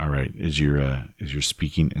right. Is your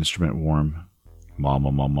speaking instrument warm? Ma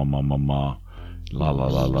ma ma ma ma ma ma. La la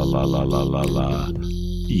la la la la la la la.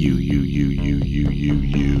 You.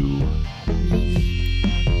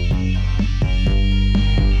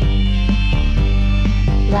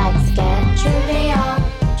 Let's get trivial.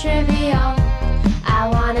 I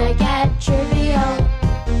wanna get trivial.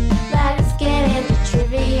 Let's get into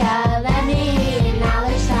trivia. Let me hear your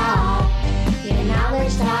knowledge talk. Your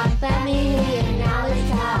knowledge talk. Let me hear your knowledge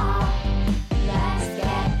talk. Let's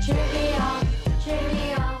get trivial.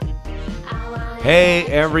 Hey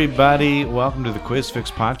everybody, welcome to the Quiz Fix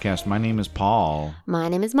podcast. My name is Paul. My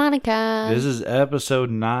name is Monica. This is episode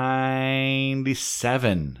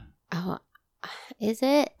 97. Oh, is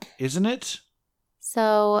it? Isn't it?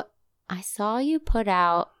 So, I saw you put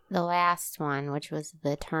out the last one, which was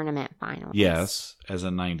the tournament finals. Yes, as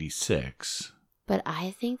a 96. But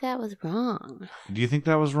I think that was wrong. Do you think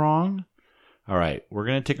that was wrong? All right, we're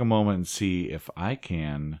going to take a moment and see if I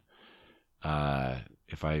can,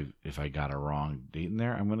 if I got a wrong date in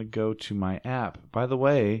there. I'm going to go to my app. By the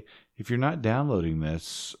way, if you're not downloading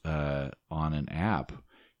this on an app,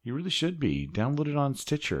 you really should be. Download it on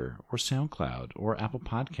Stitcher or SoundCloud or Apple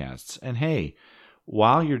Podcasts. And hey,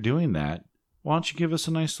 while you're doing that, why don't you give us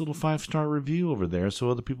a nice little 5-star review over there so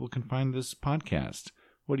other people can find this podcast?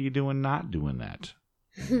 What are you doing not doing that?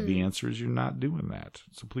 The answer is you're not doing that.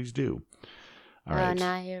 So please do. All right. Oh,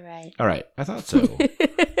 no, you're right. All right. I thought so.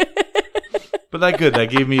 But that good. That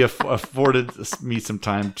gave me afforded me some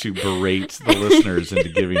time to berate the listeners into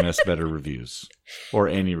giving us better reviews or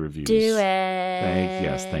any reviews. Do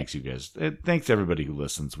it. Thanks you guys. Thanks everybody who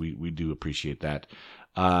listens. We do appreciate that.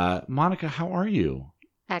 Monica, how are you?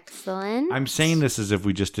 Excellent. I'm saying this as if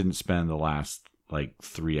we just didn't spend the last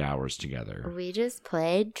 3 hours together. We just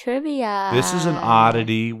played trivia. This is an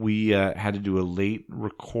oddity. We had to do a late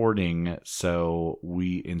recording, so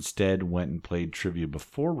we instead went and played trivia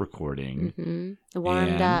before recording. Mm-hmm.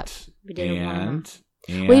 Warmed up. We did a warm-up.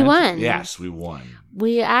 And we won. Yes, we won.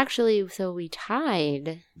 We actually, we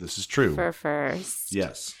tied. This is true. For first.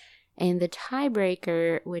 Yes. And the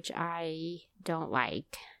tiebreaker, which I don't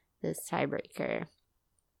like, this tiebreaker,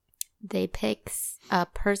 they pick a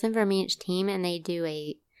person from each team and they do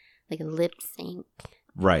a lip sync.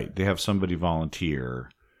 Right. They have somebody volunteer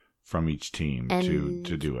from each team and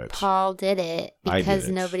to do it. Paul did it because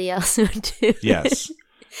nobody else would do it. Yes.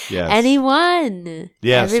 Yes. And he won.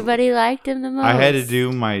 Yes. Everybody liked him the most. I had to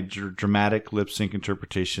do my dramatic lip sync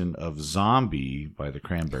interpretation of Zombie by the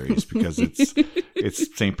Cranberries because it's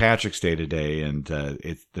St. Patrick's Day today and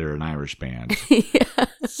they're an Irish band. Yeah.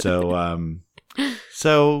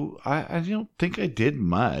 So I don't think I did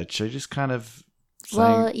much. I just kind of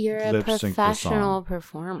you're a professional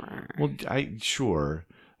performer. Well, sure.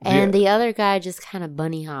 And the other guy just kind of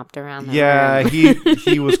bunny hopped around the room.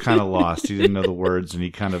 he was kind of lost. He didn't know the words and he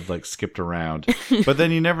kind of skipped around. But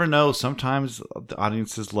then you never know. Sometimes the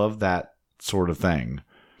audiences love that sort of thing.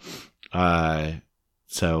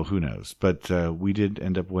 So who knows? But we did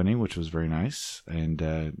end up winning, which was very nice, and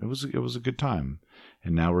it was a good time.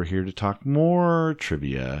 And now we're here to talk more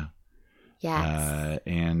trivia. Yes.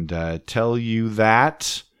 And tell you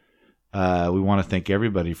that we want to thank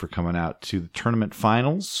everybody for coming out to the tournament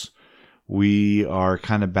finals. We are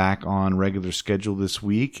kind of back on regular schedule this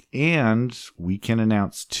week, and we can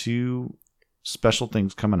announce 2 special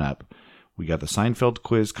things coming up. We got the Seinfeld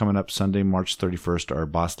quiz coming up Sunday, March 31st, our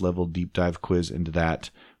boss level deep dive quiz into that.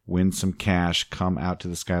 Win some cash. Come out to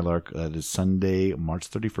the Skylark. That is Sunday, March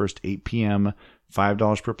 31st, 8 p.m.,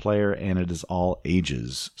 $5 per player, and it is all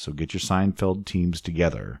ages. So get your Seinfeld teams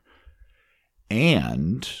together.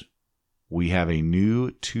 And we have a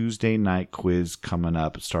new Tuesday night quiz coming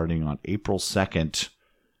up starting on April 2nd.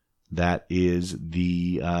 That is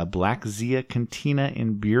the Black Zia Cantina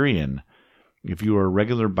in Burien. If you are a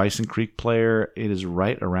regular Bison Creek player, it is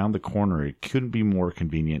right around the corner. It couldn't be more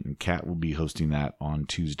convenient, and Kat will be hosting that on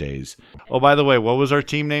Tuesdays. Oh, by the way, what was our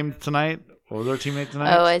team name tonight? What was our teammate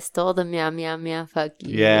tonight? Oh, I stole the meow, meow, meow, fuck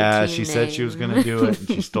you. Yeah, she said she was going to do it, and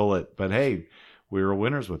she stole it. But hey, we were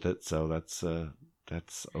winners with it, so that's okay.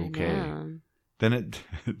 Then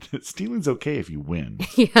stealing's okay if you win.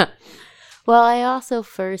 Yeah. Well, I also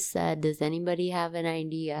first said, does anybody have an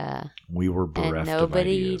idea? We were bereft and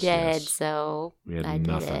nobody of ideas, did, yes. So we had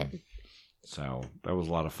nothing. Did it. So that was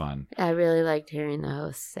a lot of fun. I really liked hearing the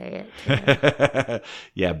host say it.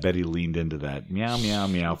 Yeah, Betty leaned into that. Meow, meow,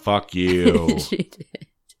 meow. Fuck you. She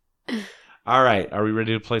did. All right. Are we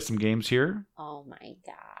ready to play some games here? Oh, my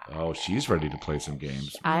God. Oh, she's ready to play some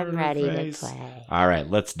games. I'm ready to play. All right.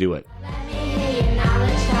 Let's do it. Let me hear your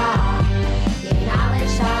knowledge talk. Your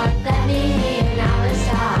knowledge talk. Let me hear your knowledge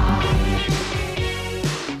talk.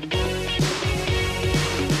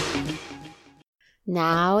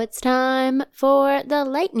 Now it's time for the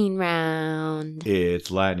lightning round. It's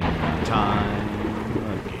lightning round time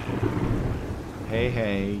again.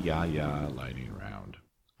 Hey, yeah, lightning round.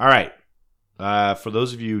 All right. For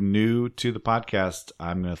those of you new to the podcast,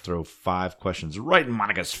 I'm going to throw 5 questions right in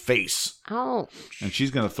Monica's face. Oh. And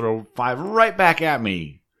she's going to throw 5 right back at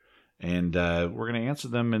me. And we're going to answer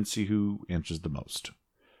them and see who answers the most.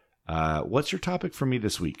 What's your topic for me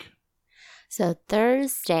this week? So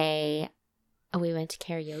Thursday, we went to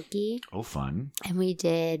karaoke. Oh, fun. And we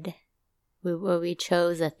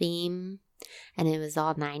chose a theme, and it was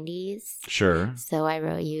all 90s. Sure. So I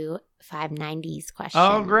wrote you 5 90s questions.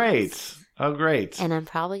 Oh, great. And I'm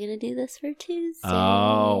probably going to do this for Tuesday.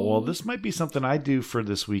 Oh, well, this might be something I do for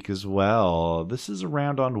this week as well. This is a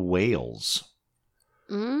round on whales.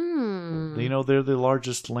 You know, they're the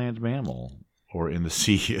largest land mammal. Or in the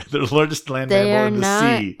sea. They're the largest land mammal in the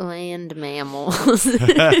sea. They are not land mammals.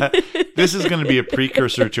 This is going to be a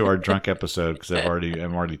precursor to our drunk episode because I'm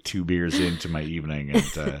already 2 beers into my evening.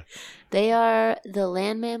 And they are the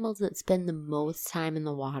land mammals that spend the most time in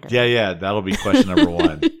the water. Yeah. That'll be question number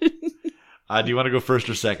 1. Do you want to go first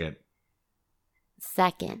or second?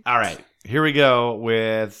 Second. All right. Here we go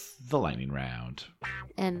with the lightning round.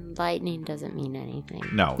 And lightning doesn't mean anything.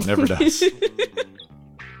 No, never does.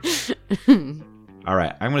 All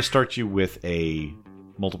right. I'm going to start you with a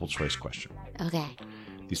multiple choice question. Okay.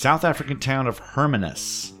 The South African town of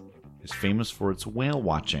Hermanus is famous for its whale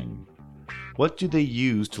watching. What do they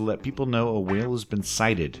use to let people know a whale has been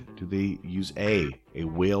sighted? Do they use A,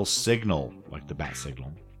 whale signal, like the bat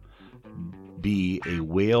signal? B, a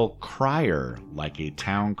whale crier, like a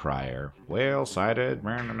town crier, whale sighted,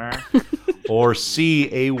 or C,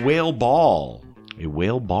 a whale ball,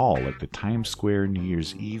 like the Times Square New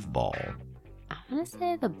Year's Eve ball? I'm going to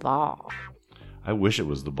say the ball. I wish it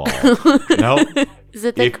was the ball. No. Is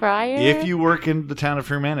it the crier? If you work in the town of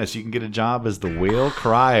Hermanus, you can get a job as the whale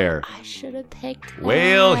crier. I should have picked that.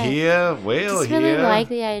 Whale here, whale I just here. really like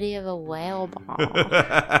the idea of a whale ball.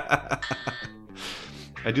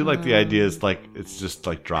 I do like the idea. It's like it's just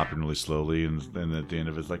like dropping really slowly, and then at the end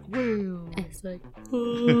of it's like whale. It's like.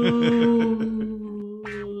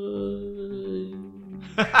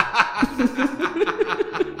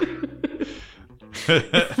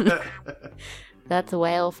 That's a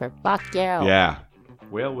whale for fuck you. Yeah.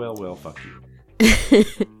 Whale, fuck you.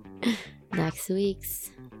 Next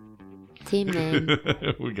week's team name.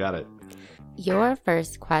 We got it. Your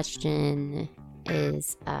first question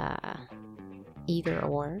is either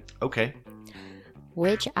or. Okay.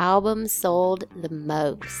 Which album sold the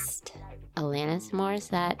most? Alanis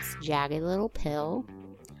Morissette's Jagged Little Pill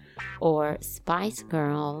or Spice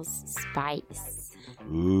Girls' Spice?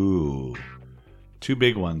 Ooh. 2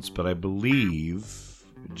 big ones, but I believe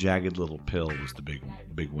Jagged Little Pill was the big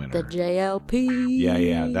winner. The JLP.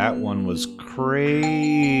 Yeah. That one was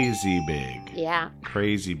crazy big. Yeah.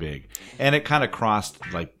 Crazy big. And it kind of crossed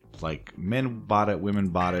like men bought it, women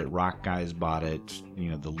bought it, rock guys bought it.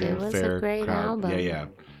 You know, the little fair a great crowd. album.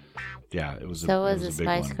 Yeah, it was. So was the a big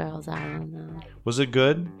Spice one. Girls album, though. Was it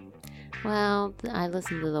good? Well, I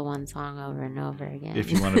listened to the one song over and over again.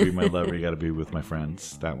 If you want to be my lover, you got to be with my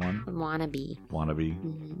friends. That one. Wannabe.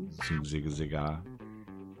 Zoom zigga zigga.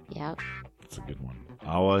 Yep. That's a good one.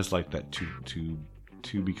 I always like that two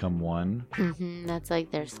become one. That's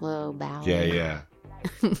like their slow ballad. Yeah.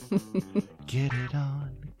 Get it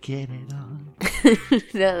on.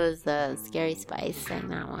 That was Scary Spice sang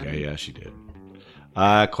that one. Yeah, she did.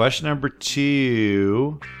 Question number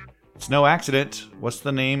 2. It's no accident. What's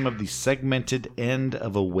the name of the segmented end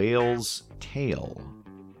of a whale's tail?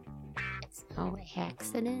 It's no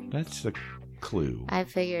accident? That's a clue. I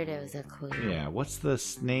figured it was a clue. Yeah, what's the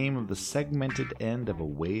name of the segmented end of a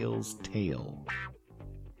whale's tail?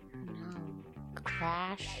 No.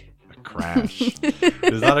 Crash? A crash.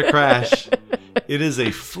 It's not a crash. It is a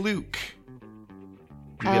fluke.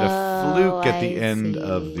 You get a fluke at the end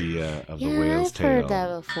of the whale's tail. I've heard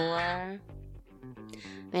that before.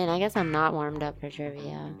 Man, I guess I'm not warmed up for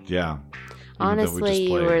trivia. Yeah. Honestly,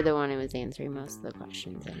 you were the one who was answering most of the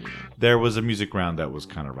questions anyway. There was a music round that was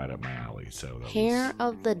kind of right up my alley. So Hair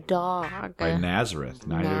of the Dog. By Nazareth.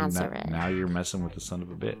 Now you're messing with the son of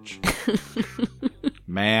a bitch.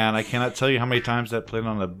 Man, I cannot tell you how many times that played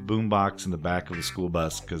on a boombox in the back of the school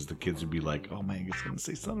bus because the kids would be like, oh man, he's going to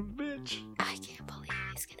say son of a bitch. I can't believe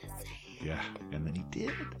he's going to say it. Yeah, and then he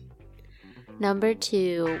did. Number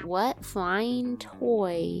 2, what flying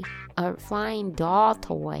doll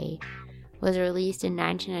toy was released in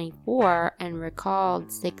 1994 and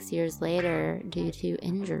recalled 6 years later due to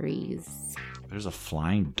injuries? There's a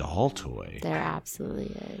flying doll toy. There absolutely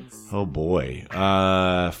is. Oh boy.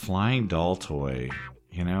 Flying doll toy.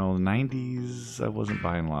 You know, 90s, I wasn't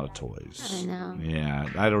buying a lot of toys. I know. Yeah,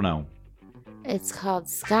 I don't know. It's called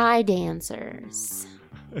Sky Dancers.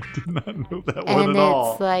 I did not know that one And at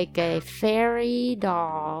all. it's like a fairy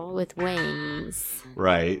doll with wings.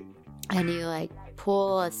 Right. And you like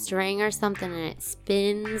pull a string or something and it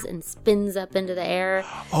spins and spins up into the air.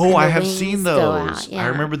 Oh, and I the have wings seen go those. out. Yeah. I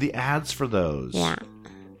remember the ads for those. Yeah.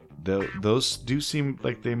 Those do seem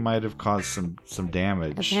like they might have caused some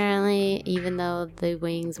damage. Apparently, even though the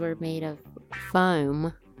wings were made of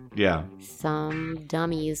foam, Yeah. some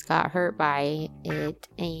dummies got hurt by it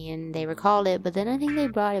and they recalled it. But then I think they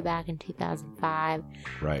brought it back in 2005.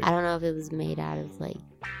 Right. I don't know if it was made out of like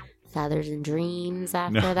feathers and dreams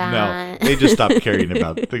after No, that. they just stopped caring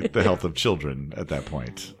about the health of children at that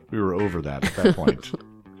point. We were over that at that point.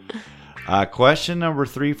 Question number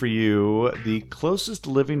 3 for you. The closest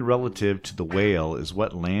living relative to the whale is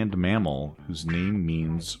what land mammal whose name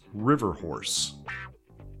means river horse?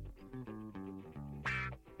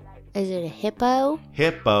 Is it a hippo?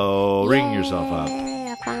 Hippo. Ring yourself up. Yay,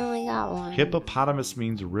 I finally got one. Hippopotamus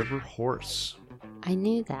means river horse. I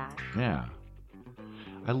knew that. Yeah.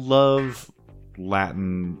 I love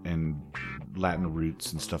Latin and Latin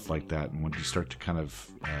roots and stuff like that. And when you start to kind of,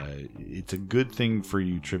 it's a good thing for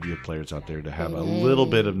you trivia players out there to have It a little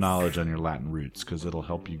bit of is. knowledge on your Latin roots because it'll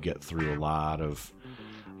help you get through a lot of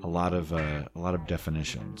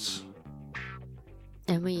definitions.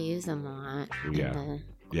 And we use them a lot Yeah. in the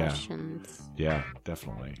Yeah. questions. Yeah,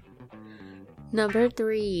 definitely. Number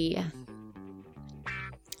 3.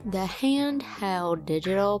 The handheld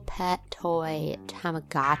digital pet toy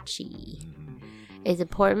Tamagotchi is a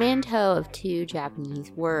portmanteau of 2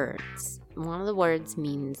 Japanese words. One of the words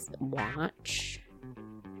means watch,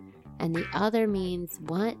 and the other means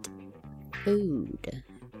what? Food.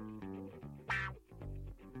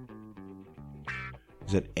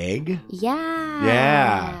 Is it egg? Yeah.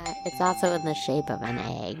 Yeah. It's also in the shape of an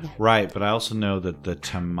egg. Right, but I also know that the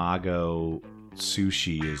tamago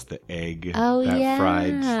sushi is the egg Oh, that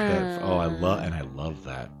fried. yeah. I love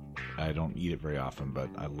that. I don't eat it very often, but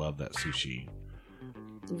I love that sushi.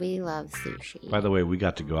 We love sushi. By the way, we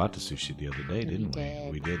got to go out to sushi the other day, didn't we?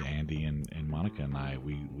 did. We did. Andy and Monica and I,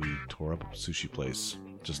 we tore up a sushi place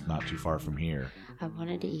just not too far from here. I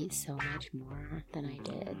wanted to eat so much more than I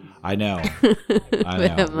did. I know. I But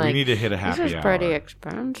know. I'm We like, need to hit a This happy is hour. pretty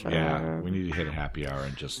expensive. Yeah, we need to hit a happy hour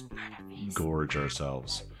and just gorge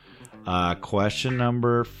ourselves. Question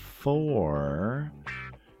number 4.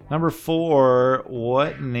 Number 4,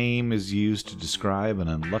 what name is used to describe an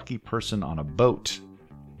unlucky person on a boat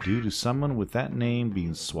due to someone with that name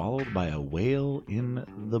being swallowed by a whale in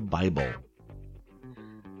the Bible?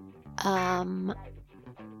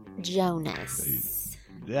 Jonas.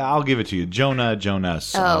 Yeah, I'll give it to you.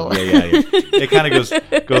 Jonas. Oh. Yeah. It kind of goes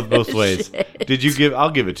both ways. Shit. Did you give?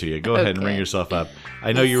 I'll give it to you. Go ahead and Okay. ring yourself up.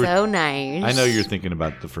 I know It's you were. so nice. I know you're thinking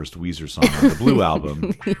about the first Weezer song on the Blue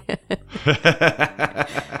album.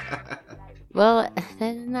 Well,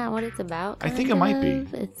 isn't that what it's about? I think kind it might be.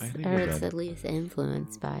 of? It's, I think or it it's does. at least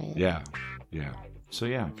influenced by it. Yeah. So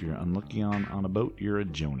yeah, if you're unlucky on a boat, you're a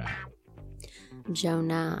Jonah.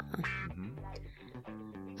 Jonah.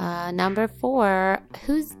 Mm-hmm. Number 4,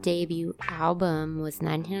 whose debut album was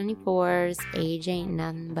 1994's Age Ain't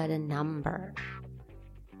Nothing But a Number?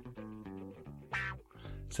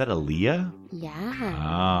 Is that Aaliyah?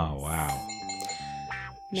 Yeah. Oh wow.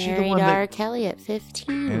 She the Married one R. that- Kelly at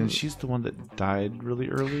 15. And she's the one that died really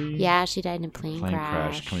early. Yeah, she died in a plane Plane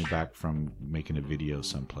crash coming back from making a video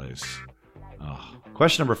someplace. Oh.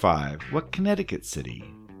 Question number 5. What Connecticut city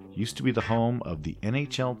used to be the home of the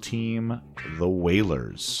NHL team, the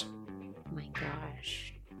Whalers? Oh my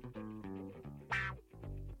gosh.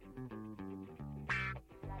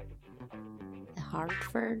 The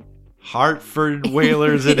Hartford? Hartford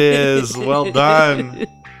Whalers it is. Well done.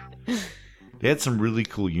 They had some really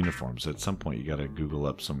cool uniforms. At some point, you got to Google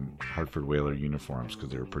up some Hartford Whaler uniforms because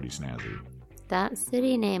they were pretty snazzy. That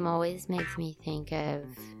city name always makes me think of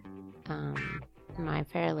My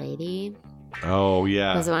Fair Lady. Oh,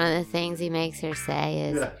 yeah. Because one of the things he makes her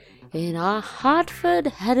say is, in our Hartford,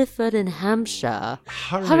 Hereford, and Hampshire,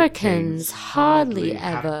 hurricanes hardly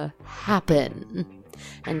ever happen.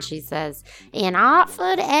 And she says, in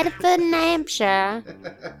Hartford, Hereford, and Hampshire,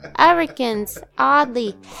 hurricanes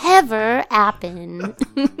hardly ever happen.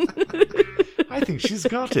 I think she's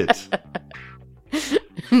got it.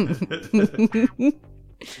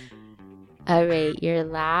 All right, your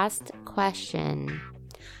last question.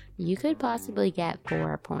 You could possibly get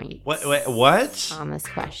 4 points. What? On this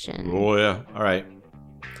question. Oh, yeah. All right.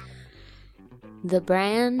 The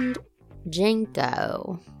brand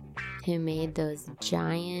Jinko, who made those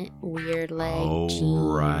giant weird leg jeans.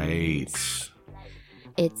 Right.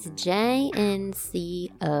 It's JNCO,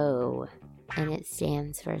 and it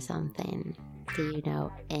stands for something. Do you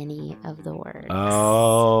know any of the words?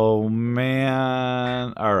 Oh,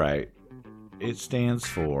 man. All right. It stands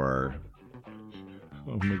for...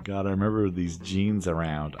 Oh, my God. I remember these jeans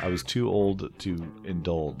around. I was too old to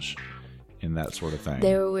indulge in that sort of thing.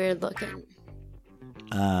 They were weird looking.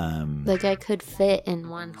 Like I could fit in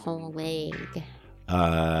one whole leg.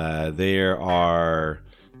 There are...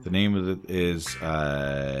 The name of it is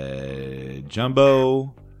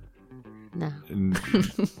Jumbo. No.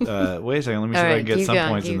 Wait a second. Let me see if I can get some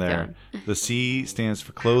points in there. Going. The C stands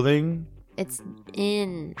for clothing. It's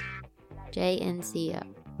in JNCO.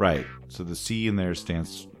 Right. So the C in there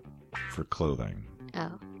stands for clothing.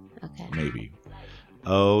 Oh, okay. Maybe.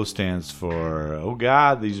 O stands for, oh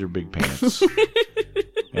God, these are big pants.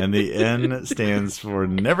 And the N stands for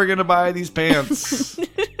never gonna buy these pants.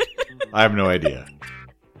 I have no idea.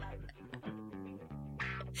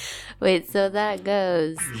 Wait, so that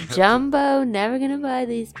goes Jumbo, never gonna buy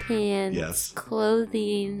these pants. Yes.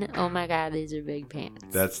 Clothing, oh my God, these are big pants.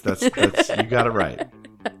 That's you got it right.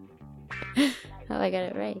 Oh, I got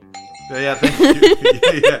it right. Yeah, thank you.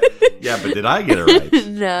 Yeah, but did I get it right?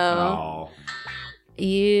 No. Oh.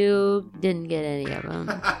 You didn't get any of them.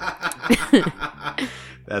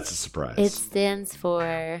 That's a surprise. It stands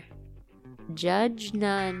for Judge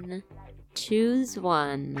None, Choose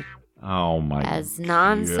One. Oh my As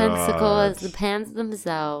nonsensical God. as the pants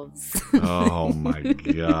themselves. Oh my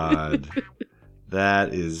God.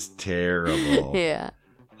 That is terrible. Yeah.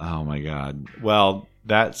 Oh my God. Well,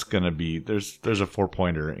 that's gonna be there's a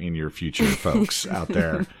 4-pointer in your future, folks out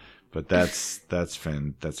there. But that's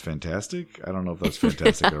fantastic. I don't know if that's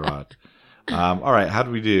fantastic or not. All right, how do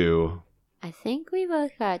we do? I think we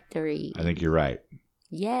both got 3. I think you're right.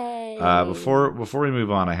 Yay. Before we move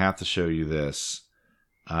on, I have to show you this.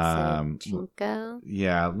 Jinko.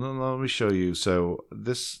 Yeah, let me show you. So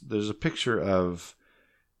there's a picture of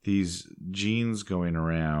these jeans going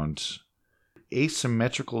around,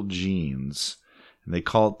 asymmetrical jeans, and they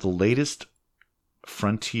call it the latest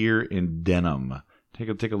frontier in denim.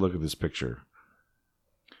 Take a look at this picture.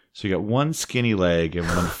 So you got one skinny leg and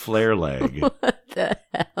one flare leg. What the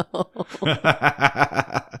hell?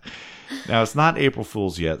 Now it's not April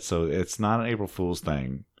Fool's yet, so it's not an April Fool's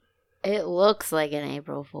thing. It looks like an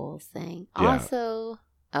April Fool's thing. Yeah. Also,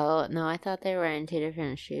 oh no, I thought they were wearing 2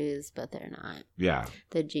 different shoes, but they're not. Yeah.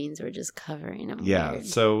 The jeans were just covering them. Yeah. weird.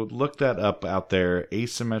 So look that up out there.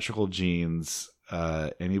 Asymmetrical jeans.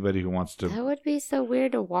 Anybody who wants to. That would be so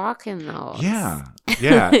weird to walk in those. Yeah.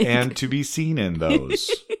 Yeah. And to be seen in those.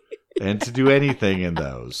 And to do anything in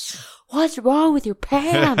those. What's wrong with your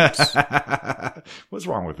pants? What's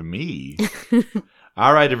wrong with me?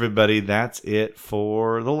 All right, everybody. That's it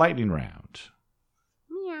for the lightning round.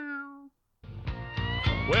 Meow.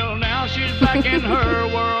 Well, now she's back in her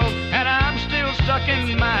world, and I'm still stuck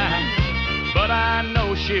in mine. But I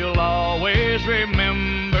know she'll always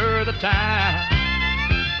remember the time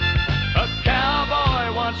a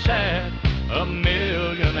cowboy once had a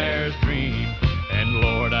millionaire's dream. And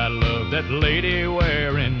Lord, I love that lady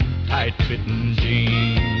wearing tight-fitting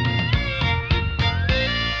jeans.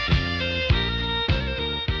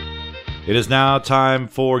 It is now time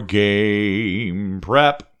for game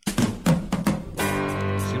prep.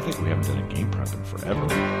 Seems like we haven't done a game prep in forever.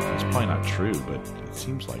 That's probably not true, but it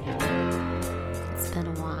seems like it. It's been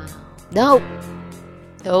a while. Nope.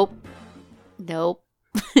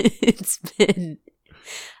 It's been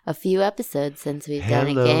a few episodes since we've done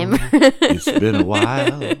a game. It's been a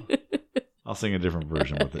while. I'll sing a different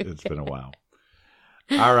version with it. It's been a while.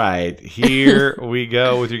 All right, here we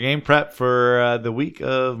go with your game prep for the week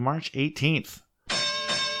of March 18th.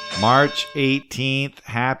 March 18th,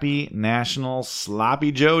 happy National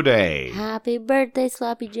Sloppy Joe Day. Happy birthday,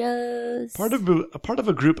 Sloppy Joes. Part of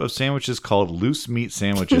a group of sandwiches called loose meat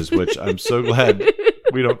sandwiches, which I'm so glad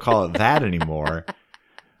we don't call it that anymore.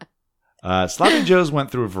 Sloppy Joes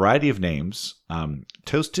went through a variety of names.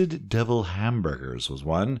 Toasted Devil Hamburgers was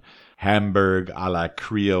one. Hamburg a la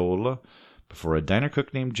Creole. Before a diner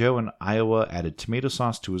cook named Joe in Iowa added tomato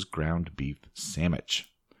sauce to his ground beef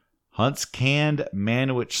sandwich. Hunt's canned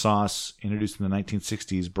manwich sauce, introduced in the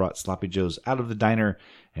 1960s, brought Sloppy Joes out of the diner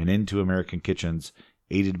and into American kitchens,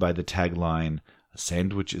 aided by the tagline, "A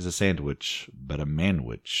sandwich is a sandwich, but a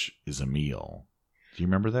manwich is a meal." Do you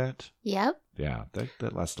remember that? Yep. Yeah,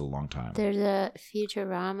 that lasted a long time. There's a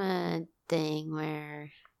Futurama thing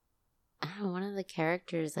where, I don't know, one of the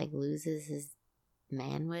characters like loses his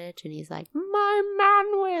manwich, and he's like, my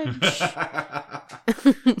manwich.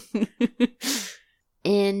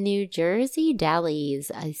 In New Jersey delis,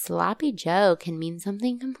 a sloppy Joe can mean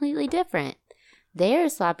something completely different. Their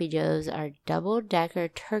sloppy joes are double-decker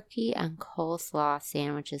turkey and coleslaw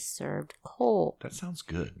sandwiches served cold. That sounds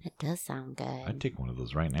good. It does sound good. I'd take one of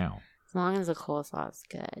those right now. As long as the coleslaw is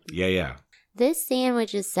good. Yeah. This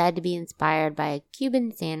sandwich is said to be inspired by a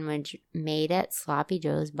Cuban sandwich made at Sloppy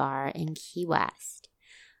Joe's Bar in Key West,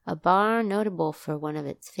 a bar notable for one of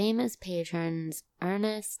its famous patrons,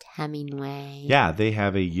 Ernest Hemingway. Yeah, they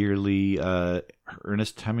have a yearly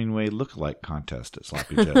Ernest Hemingway lookalike contest at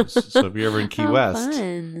Sloppy Joe's. So if you're ever in Key How West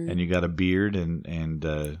fun. and you got a beard and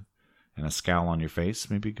a scowl on your face,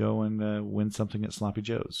 maybe go and win something at Sloppy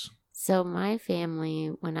Joe's. So my family,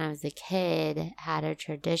 when I was a kid, had a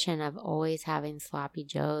tradition of always having Sloppy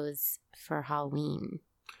Joes for Halloween.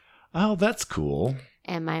 Oh, that's cool.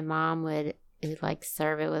 And my mom would like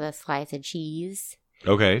serve it with a slice of cheese.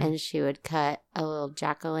 Okay. And she would cut a little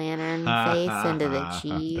jack-o'-lantern face into the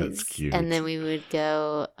cheese. That's cute. And then we would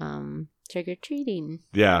go trick-or-treating.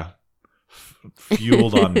 Yeah.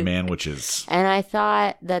 Fueled on manwiches. And I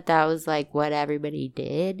thought that was like what everybody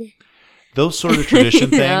did. Those sort of tradition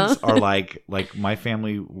You know? things are like my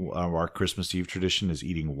family, our Christmas Eve tradition is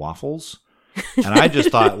eating waffles. And I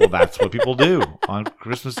just thought, well, that's what people do on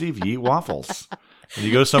Christmas Eve. You eat waffles. And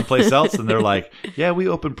you go someplace else and they're like, yeah, we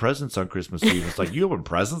open presents on Christmas Eve. It's like, you open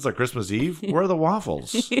presents on Christmas Eve? Where are the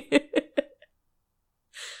waffles?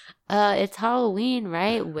 It's Halloween,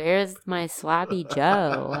 right? Where's my Sloppy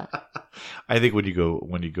Joe? I think when you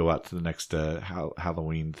go out to the next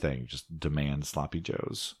Halloween thing, just demand Sloppy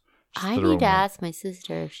Joes. Just I throw need to them on. ask my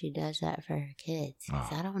sister if she does that for her kids. Because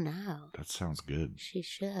Oh. I don't know. That sounds good. She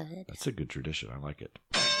should. That's a good tradition. I like it.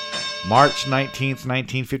 March 19th,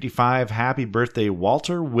 1955. Happy birthday,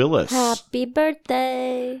 Walter Willis. Happy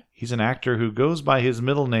birthday. He's an actor who goes by his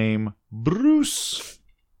middle name, Bruce.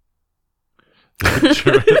 Was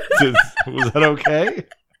that okay?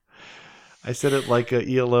 I said it like a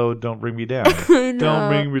ELO, don't bring me down. No. Don't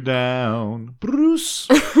bring me down. Bruce.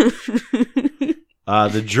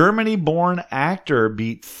 The Germany-born actor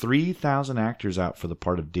beat 3,000 actors out for the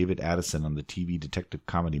part of David Addison on the TV detective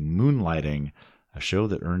comedy Moonlighting, a show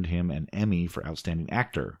that earned him an Emmy for Outstanding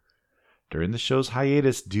Actor. During the show's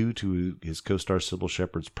hiatus due to his co-star Sybil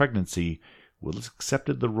Shepherd's pregnancy, Willis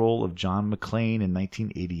accepted the role of John McClane in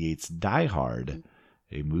 1988's Die Hard,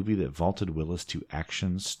 a movie that vaulted Willis to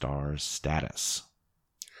action star status.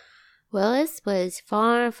 Willis was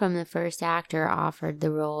far from the first actor offered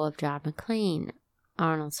the role of John McClane.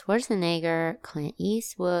 Arnold Schwarzenegger, Clint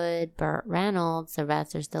Eastwood, Burt Reynolds,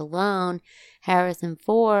 Sylvester Stallone, Harrison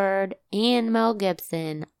Ford, and Mel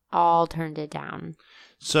Gibson all turned it down.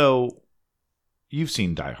 So, you've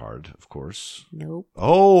seen Die Hard, of course. Nope.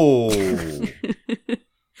 Oh!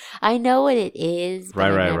 I know what it is, but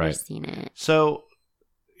I've never Right. seen it. So,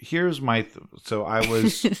 here's my... So,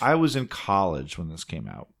 I was in college when this came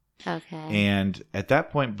out. Okay. And at that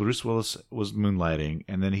point, Bruce Willis was moonlighting,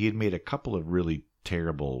 and then he had made a couple of really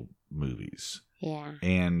terrible movies. Yeah.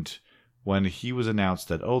 And when he was announced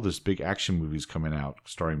that, oh, this big action movie's coming out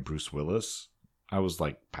starring Bruce Willis, I was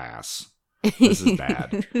like, pass. This is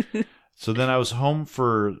bad. So then I was home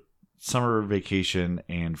for summer vacation,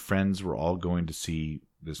 and friends were all going to see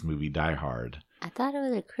this movie, Die Hard. I thought it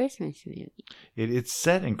was a Christmas movie. It's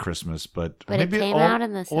set in Christmas, but But maybe it came out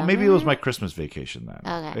in the Well, maybe it was summer? my Christmas vacation then.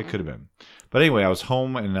 Okay. It could have been. But anyway, I was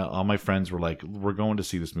home, and all my friends were like, we're going to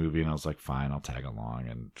see this movie. And I was like, fine, I'll tag along.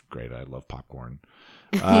 And great, I love popcorn.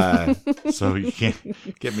 So you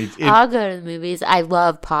can't get me... I'll go to the movies. I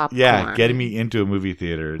love popcorn. Yeah, getting me into a movie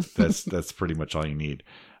theater, that's pretty much all you need.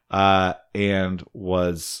 And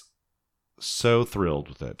was so thrilled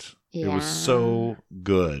with it. It was so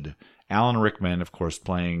good. Alan Rickman, of course,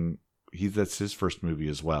 playing... That's his first movie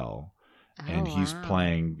as well. And he's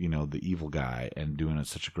playing, the evil guy and doing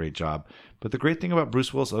such a great job. But the great thing about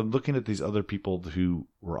Bruce Willis, I'm looking at these other people who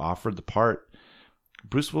were offered the part.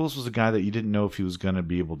 Bruce Willis was a guy that you didn't know if he was going to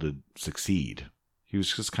be able to succeed. He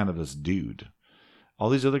was just kind of this dude. All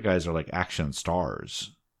these other guys are like action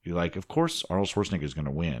stars. You're like, of course, Arnold Schwarzenegger is going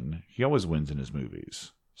to win. He always wins in his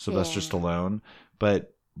movies. Sylvester Stallone.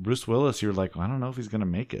 But Bruce Willis, you're like, I don't know if he's going to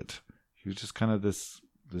make it. He was just kind of this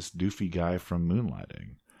doofy guy from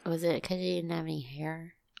Moonlighting. Was it because he didn't have any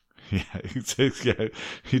hair? Yeah,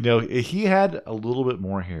 he had a little bit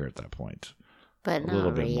more hair at that point. But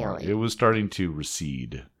not really. It was starting to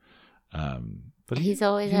recede. But He's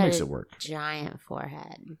always he had makes a it work. giant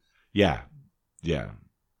forehead. Yeah.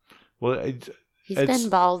 Well, He's been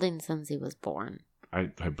balding since he was born. I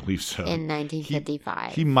believe so. In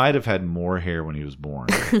 1955. He might have had more hair when he was born.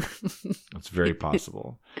 It's very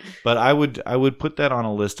possible. But I would put that on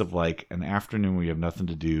a list of like an afternoon where you have nothing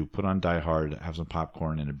to do, put on Die Hard, have some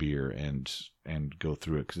popcorn and a beer, and go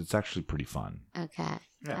through it because it's actually pretty fun. Okay,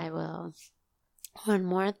 Yeah. I will. One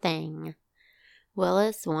more thing.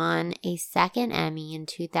 Willis won a second Emmy in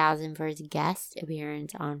 2000 for his guest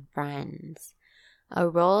appearance on Friends, a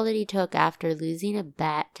role that he took after losing a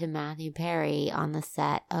bet to Matthew Perry on the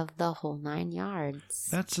set of The Whole 9 Yards.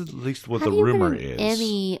 That's at least what How the do you win rumor an is.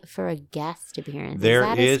 Emmy for a guest appearance. There is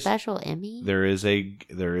that is- a special Emmy? There is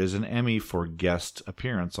an Emmy for guest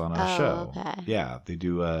appearance on a Oh, show. okay. Yeah, they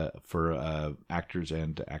do for actors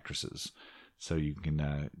and actresses. So you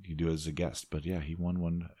can you do it as a guest. But yeah, he won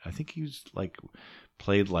one. I think he was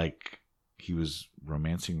played like he was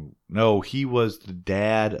romancing. No, he was the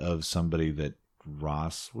dad of somebody that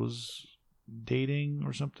Ross was dating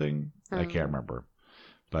or something. I can't remember.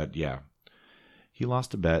 But yeah, he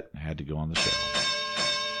lost a bet, had to go on the show.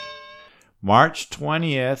 March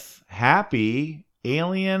 20th, happy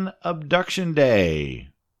Alien Abduction Day.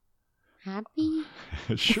 Happy?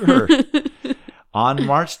 Sure. On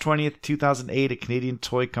March 20th, 2008, a Canadian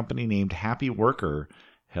toy company named Happy Worker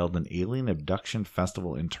held an alien abduction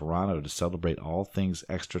festival in Toronto to celebrate all things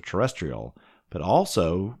extraterrestrial, but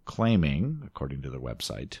also claiming, according to their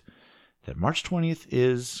website, that March 20th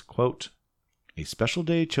is, quote, a special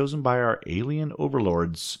day chosen by our alien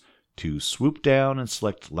overlords to swoop down and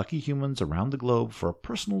select lucky humans around the globe for a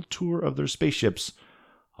personal tour of their spaceships,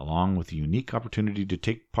 along with a unique opportunity to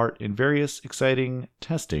take part in various exciting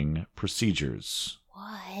testing procedures.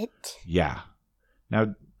 What? Yeah.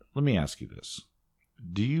 Now, let me ask you this.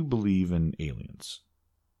 Do you believe in aliens?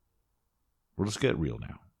 Well, let's get real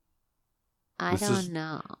now. I This is- don't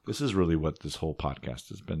know. This is really what this whole podcast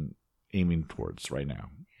has been aiming towards right now.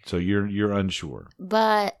 So you're unsure.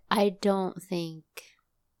 But I don't think,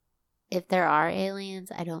 if there are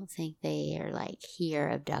aliens, I don't think they are like here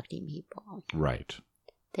abducting people. Right.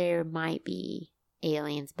 There might be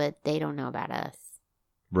aliens, but they don't know about us.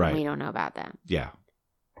 Right. We don't know about them. Yeah.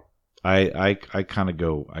 I kind of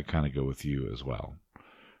go with you as well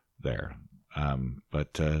there.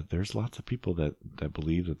 But there's lots of people that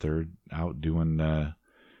believe that they're out doing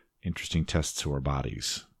interesting tests to our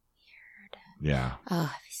bodies. Yeah. Oh,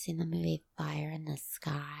 have you seen the movie Fire in the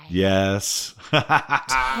Sky? Yes.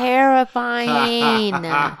 Terrifying.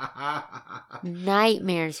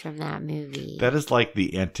 Nightmares from that movie. That is like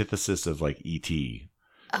the antithesis of like E.T.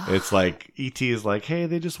 It's like E.T. is like, hey,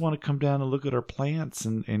 they just want to come down and look at our plants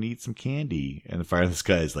and eat some candy. And the Fire in the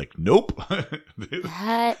Sky is like, nope.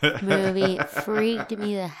 That movie freaked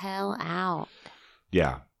me the hell out.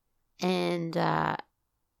 Yeah. And I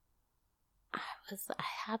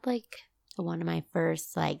had like one of my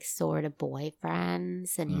first like sort of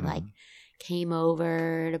boyfriends, and he Mhm. like came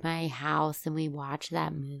over to my house and we watched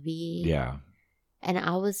that movie. Yeah. And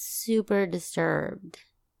I was super disturbed.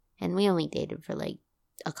 And we only dated for like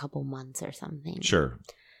a couple months or something. Sure.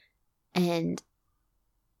 And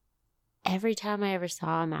every time I ever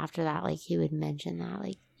saw him after that, like he would mention that,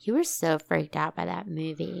 like, you were so freaked out by that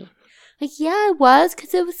movie. Like, yeah, I was,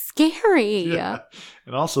 because it was scary. Yeah.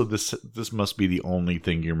 And also, this must be the only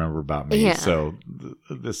thing you remember about me. Yeah. So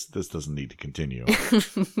this doesn't need to continue.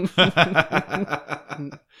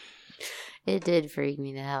 It did freak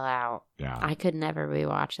me the hell out. Yeah. I could never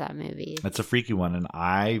rewatch that movie. That's a freaky one, and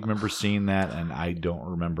I remember seeing that, and I don't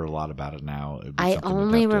remember a lot about it now. It'd be I something we'd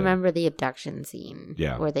only have to- remember the abduction scene.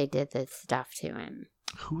 Yeah. Where they did this stuff to him.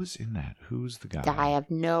 Who is in that? Who's the guy? I have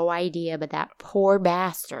no idea, but that poor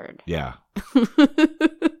bastard. Yeah,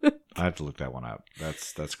 I have to look that one up.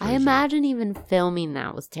 That's crazy. I imagine even filming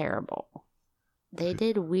that was terrible. They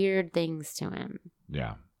did weird things to him.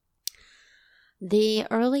 Yeah. The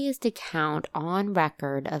earliest account on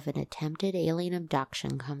record of an attempted alien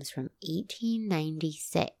abduction comes from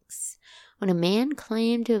 1896, when a man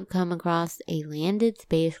claimed to have come across a landed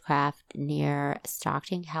spacecraft near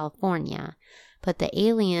Stockton, California. But the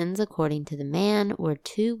aliens, according to the man, were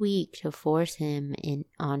too weak to force him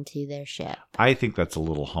onto their ship. I think that's a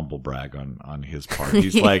little humble brag on his part.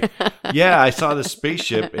 He's like, yeah, I saw the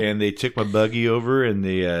spaceship and they took my buggy over and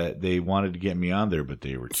they wanted to get me on there, but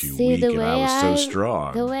they were too weak and I was so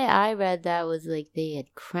strong. The way I read that was like they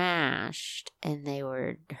had crashed and they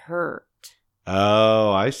were hurt.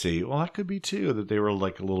 Oh, I see. Well, that could be too, that they were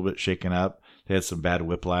like a little bit shaken up. They had some bad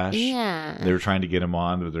whiplash. Yeah. They were trying to get him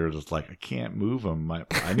on, but they were just like, I can't move him.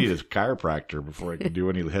 I need a chiropractor before I can do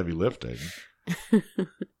any heavy lifting.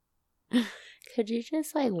 Could you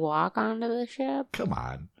just like walk onto the ship? Come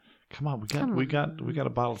on. Come on, we Come got a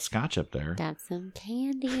bottle of scotch up there. Got some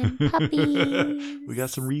candy and puppies. We got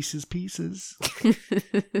some Reese's Pieces.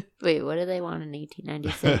 Wait, what do they want in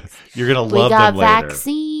 1896? You're gonna We love got them later.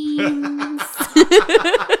 vaccines.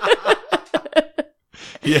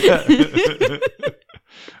 Yeah.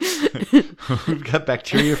 We've got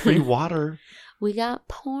bacteria-free water. We got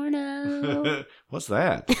porno. What's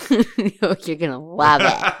that? Oh, you're gonna love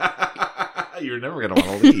it. You're never gonna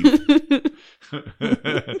want to leave.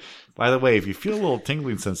 By the way, if you feel a little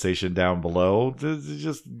tingling sensation down below,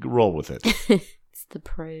 just roll with it. It's the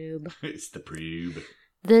probe. It's the probe.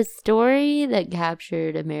 The story that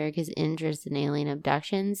captured America's interest in alien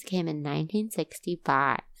abductions came in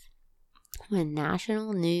 1965 when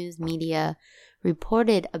national news media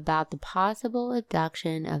reported about the possible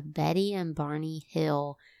abduction of Betty and Barney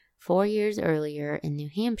Hill 4 years earlier in New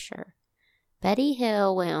Hampshire. Betty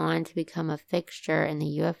Hill went on to become a fixture in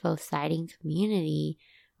the UFO sighting community,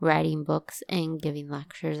 writing books and giving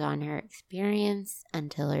lectures on her experience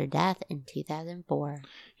until her death in 2004.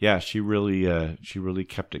 Yeah, she really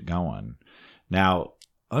kept it going. Now,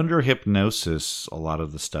 under hypnosis, a lot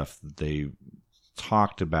of the stuff that they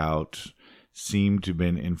talked about seemed to have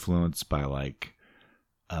been influenced by like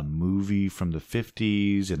a movie from the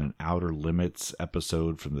 50s and an Outer Limits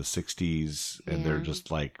episode from the 60s. And they're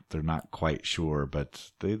just like, they're not quite sure,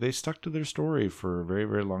 but they stuck to their story for a very,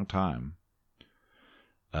 very long time.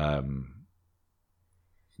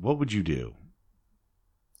 What would you do?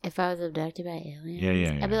 If I was abducted by aliens?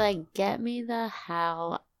 Yeah. I'd be like, get me the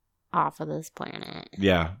hell off of this planet.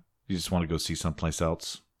 Yeah. You just want to go see someplace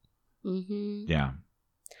else? Mm-hmm. Yeah.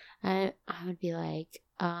 I would be like,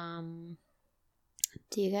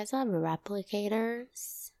 do you guys have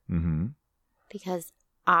replicators? Mm-hmm. Because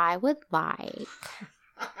I would like...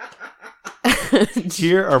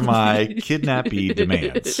 Here are my kidnappee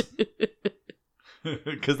demands.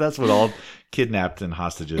 Because that's what all kidnapped and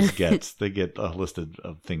hostages get. They get a list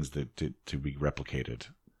of things to be replicated.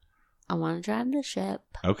 I want to drive the ship.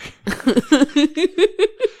 Okay.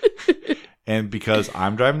 And because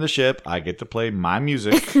I'm driving the ship, I get to play my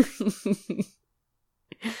music.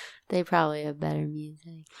 They probably have better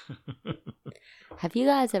music. Have you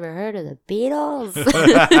guys ever heard of the Beatles?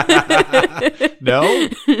 No?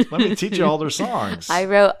 Let me teach you all their songs. I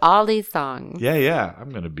wrote all these songs. Yeah. I'm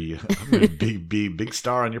gonna be big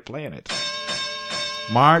star on your planet.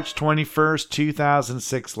 March 21st,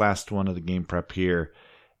 2006, last one of the game prep here.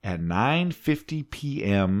 At 9:50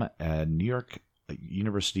 p.m., a New York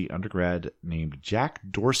University undergrad named Jack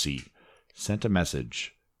Dorsey sent a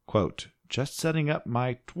message, quote, "Just setting up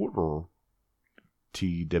my Twitter,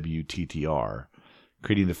 TWTTR,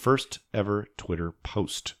 creating the first ever Twitter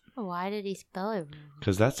post." Why did he spell it wrong?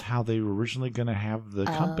 Because that's how they were originally going to have the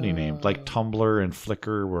company named. Like Tumblr and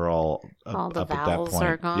Flickr were all up at that vowels point.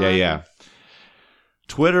 are gone. Yeah.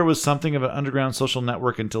 Twitter was something of an underground social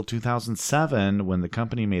network until 2007, when the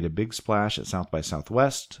company made a big splash at South by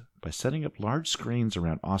Southwest by setting up large screens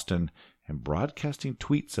around Austin and broadcasting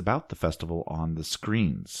tweets about the festival on the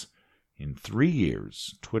screens. In 3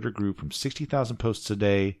 years, Twitter grew from 60,000 posts a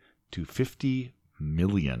day to 50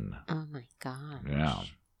 million. Oh my god. Yeah.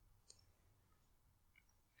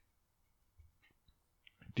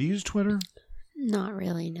 Do you use Twitter? Not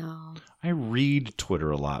really, no. I read Twitter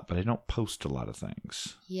a lot, but I don't post a lot of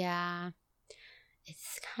things. Yeah.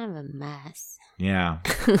 It's kind of a mess. Yeah.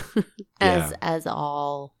 As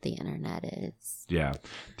all the internet is. Yeah.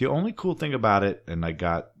 The only cool thing about it, and I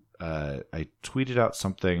tweeted out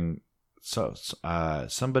something. So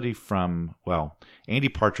somebody from, Andy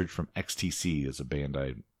Partridge from XTC is a band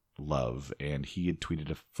I love, and he had tweeted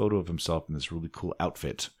a photo of himself in this really cool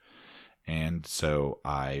outfit. And so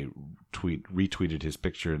I retweeted his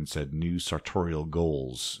picture and said "new sartorial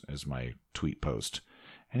goals" as my tweet post.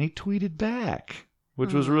 And he tweeted back,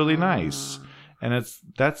 which was really nice. And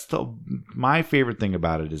that's my favorite thing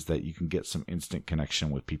about it, is that you can get some instant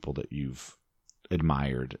connection with people that you've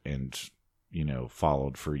admired and,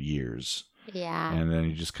 followed for years. Yeah. And then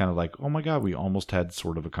you just kind of like, oh my God, we almost had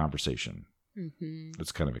sort of a conversation. Mm-hmm.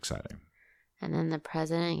 It's kind of exciting. And then the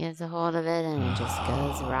president gets a hold of it and it just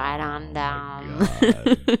goes right on down.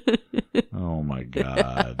 Oh my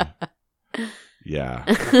God. Yeah.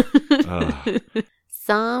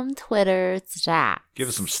 Some Twitter stats. Give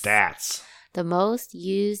us some stats. The most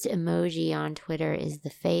used emoji on Twitter is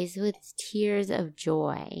the face with tears of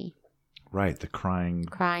joy. Right, the crying,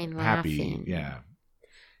 Crying, happy, laughing. yeah.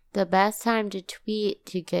 The best time to tweet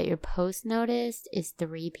to get your post noticed is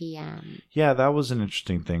 3 p.m. Yeah, that was an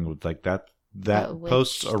interesting thing with like that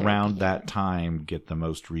posts 3 around p.m. that time get the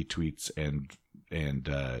most retweets and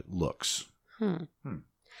looks.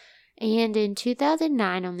 And in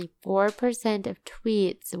 2009, only 4% of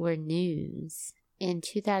tweets were news. In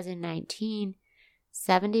 2019,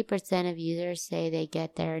 70% of users say they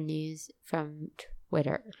get their news from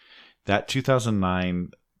Twitter. That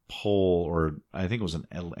 2009 poll, or I think it was an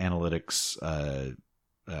analytics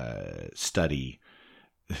study,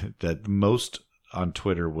 that most on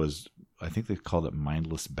Twitter was, I think they called it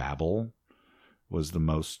mindless babble, was the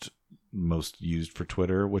most used for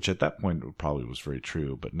Twitter, which at that point probably was very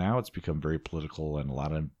true. But now it's become very political and a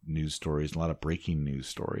lot of news stories, a lot of breaking news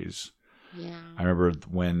stories. Yeah. I remember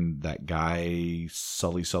when that guy,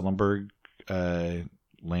 Sully Sullenberg,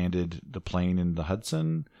 landed the plane in the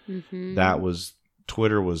Hudson. Mm-hmm.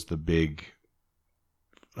 Twitter was the big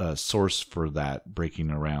source for that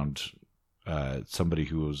breaking around. Somebody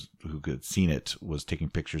who had seen it was taking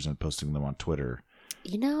pictures and posting them on Twitter.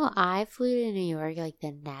 You know, I flew to New York like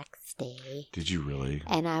the next day. Did you really?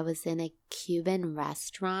 And I was in a Cuban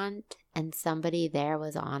restaurant and somebody there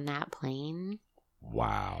was on that plane.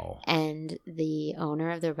 Wow. And the owner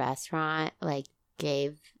of the restaurant like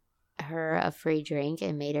gave her a free drink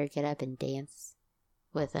and made her get up and dance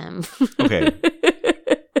with him. Okay.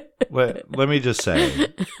 Let me just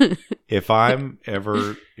say, if I'm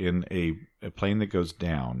ever in a plane that goes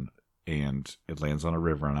down and it lands on a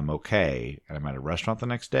river and I'm okay and I'm at a restaurant the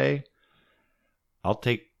next day, I'll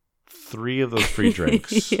take 3 of those free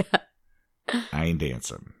drinks. Yeah. I ain't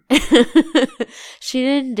dancing. She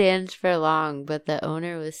didn't dance for long, but the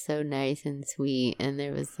owner was so nice and sweet, and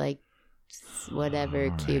there was like whatever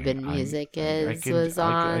All Cuban right. music on. was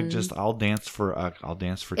on. I'll dance for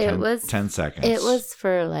 10 seconds. It was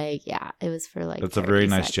for like, yeah, it was for like. That's a very 30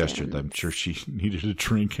 nice seconds. gesture. I'm sure she needed a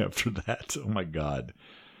drink after that. Oh my God.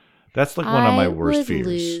 That's like one of my worst I would fears.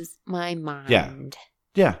 lose my mind.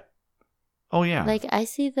 Yeah. Oh yeah. Like I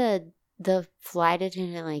see the flight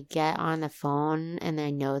attendant like get on the phone and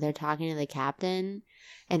I know they're talking to the captain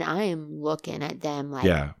and I am looking at them like,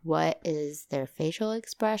 Yeah. What is their facial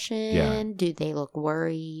expression? Yeah. Do they look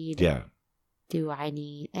worried? Yeah. Do I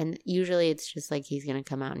need? And usually it's just like he's gonna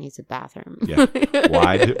come out and use the bathroom. Yeah.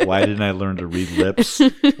 Why didn't I learn to read lips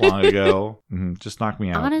long ago? Just knock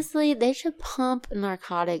me out. Honestly, they should pump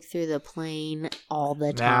narcotics through the plane all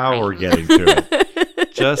the time. Now we're getting to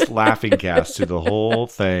it. Just laughing gas through the whole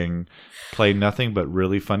thing. Play nothing but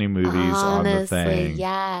really funny movies on the thing.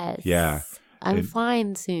 Yes. Yeah. I'm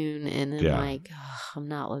flying soon, and I'm Yeah. like, I'm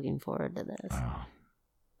not looking forward to this. Oh.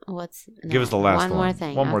 Give us the last one. One more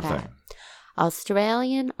thing. One more Okay. thing.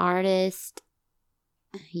 Australian artist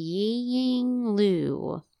Ying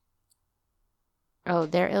Lu. Oh,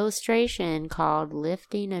 their illustration called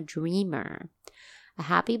Lifting a Dreamer. A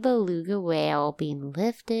happy beluga whale being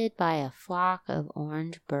lifted by a flock of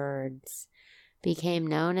orange birds became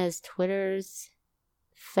known as Twitter's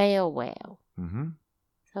fail whale. Mm-hmm.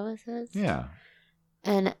 Is that what it says? Yeah.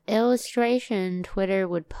 An illustration Twitter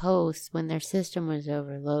would post when their system was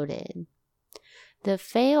overloaded. The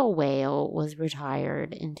fail whale was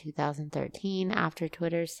retired in 2013 after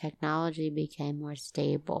Twitter's technology became more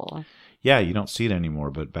stable. Yeah, you don't see it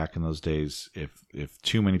anymore, but back in those days, if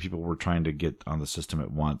too many people were trying to get on the system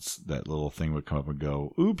at once, that little thing would come up and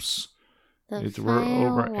go, oops, we're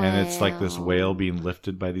over. And it's like this whale being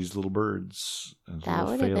lifted by these little birds. That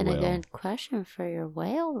would have been a good question for your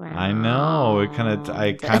whale round. I know.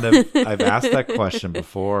 I've asked that question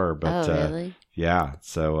before, but really? Yeah.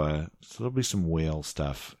 So there'll be some whale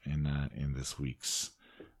stuff in this week's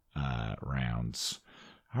rounds.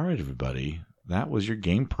 All right, everybody. That was your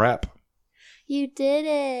game prep. You did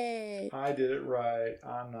it. I did it right.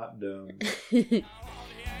 I'm not dumb.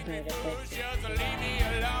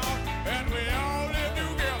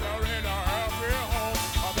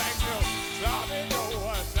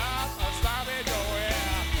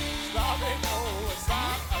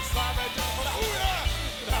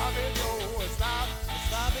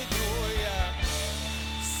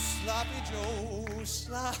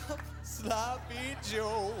 Sloppy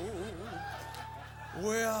Joe.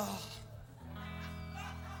 Well,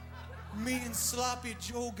 me and Sloppy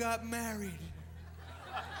Joe got married.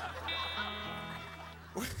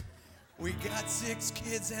 We got 6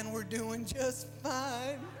 kids and we're doing just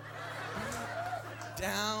fine.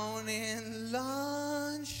 Down in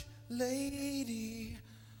Lunch Lady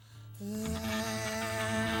Land.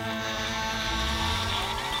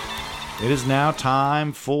 It is now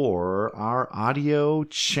time for our audio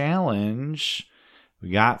challenge.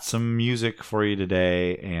 We got some music for you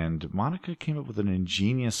today, and Monica came up with an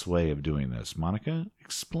ingenious way of doing this. Monica,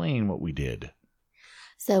 explain what we did.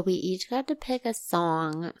 So we each got to pick a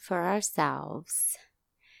song for ourselves,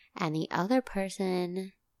 and the other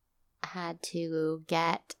person had to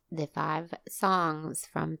get the 5 songs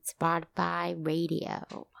from Spotify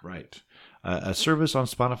Radio. Right. A service on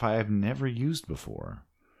Spotify I've never used before.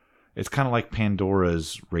 It's kind of like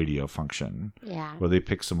Pandora's radio function, Yeah. where they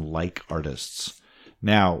pick some like artists.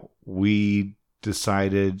 Now, we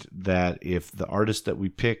decided that if the artist that we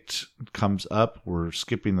picked comes up, we're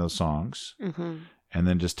skipping those songs Mm-hmm. and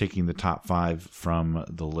then just taking the top 5 from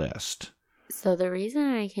the list. So the reason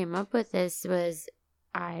I came up with this was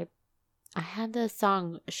I had the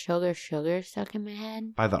song Sugar Sugar stuck in my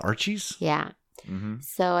head. By the Archies? Yeah. Mm-hmm.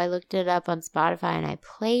 So I looked it up on Spotify and I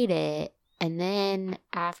played it. And then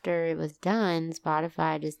after it was done,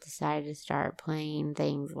 Spotify just decided to start playing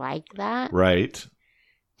things like that. Right.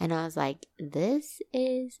 And I was like, this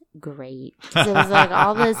is great. 'Cause it was like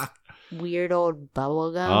all this weird old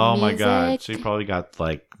bubblegum Oh my music. God. So you probably got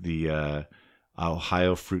like the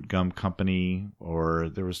Ohio Fruit Gum Company, or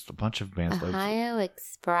there was a bunch of bands. Ohio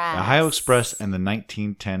Express. Ohio Express and the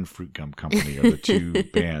 1910 Fruit Gum Company are the 2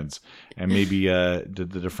 bands. And maybe did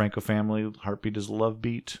the DeFranco Family, Heartbeat is a Love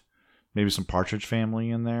Beat? Maybe some Partridge Family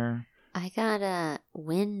in there. I got a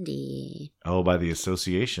Windy. Oh, by the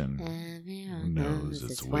Association. Everyone knows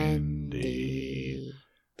it's windy.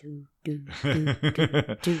 Do, do, do,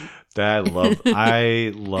 do, do.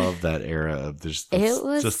 I love that era of just It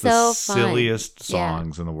was just so the fun. silliest Yeah.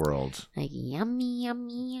 songs in the world. Like yummy,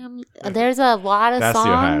 yummy, yummy. There's a lot of That's the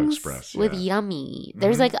songs Ohio Express, with yeah. yummy.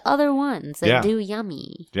 There's Mhm. like other ones that Yeah. do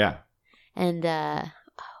yummy. Yeah. And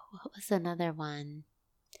what was another one?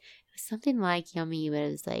 It was something like yummy, but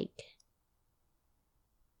it was like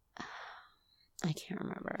I can't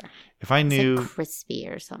remember. If I It's knew like crispy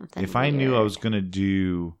or something. If I knew I weird. was going to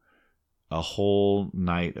do a whole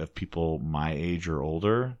night of people my age or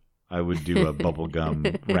older, I would do a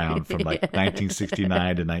bubblegum round from like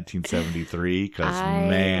 1969 to 1973 because I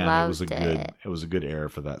man, it was a loved good it. it was a good era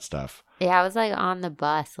for that stuff. Yeah, I was like on the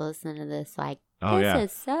bus listening to this. Like, Oh, this yeah.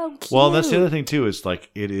 is so cute. Well, that's the other thing too. Is like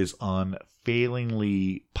it is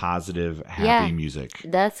unfailingly positive, happy Yeah. music.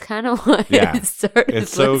 That's kind of what Yeah. it started.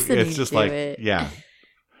 It's so listening it's just to like it. yeah.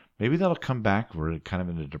 Maybe that'll come back. We're kind of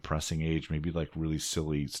in a depressing age. Maybe like really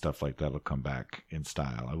silly stuff like that'll come back in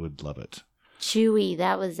style. I would love it. Chewy,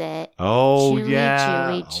 that was it. Oh chewy, yeah,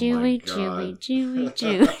 chewy, Oh, chewy, my chewy, God.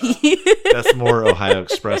 chewy, chewy. That's more Ohio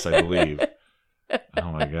Express, I believe.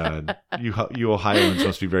 Oh my God, you Ohioans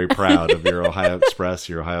must be very proud of your Ohio Express,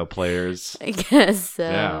 your Ohio players. I guess so.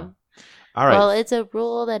 Yeah. All right, Well, it's a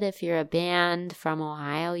rule that if you're a band from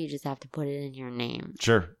Ohio, you just have to put it in your name.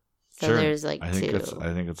 sure. So Sure. there's like I think 2.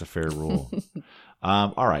 it's a fair rule.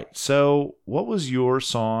 All right. So, what was your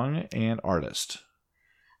song and artist?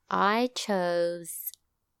 I chose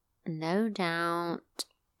No Doubt,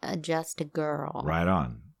 Just a Girl. Right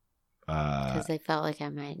on. Because I felt like I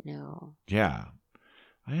might know. Yeah.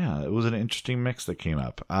 Yeah, it was an interesting mix that came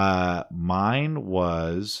up. Mine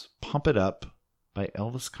was Pump It Up by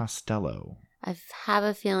Elvis Costello. I have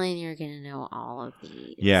a feeling you're going to know all of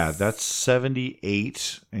these. Yeah, that's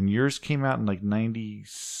 78. And yours came out in like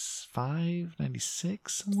 95,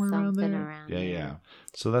 96, somewhere around Something there. around yeah, there. yeah.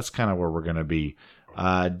 So that's kind of where we're going to be.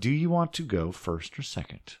 Do you want to go first or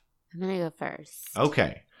second? I'm going to go first.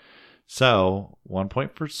 Okay. So 1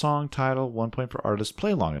 point for song title, 1 point for artist.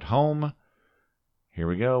 Play along at home. Here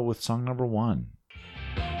we go with song number 1.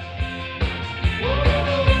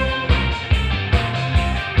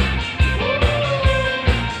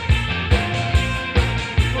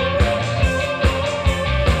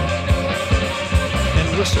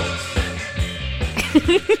 And whistle.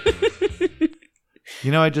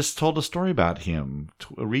 You know, I just told a story about him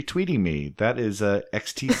retweeting me. That is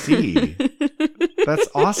XTC. That's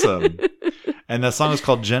awesome. And that song is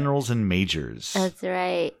called Generals and Majors. That's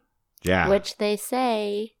right. Yeah. Which they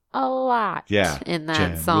say a lot Yeah. in that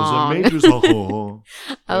Generals song. and Majors. Oh,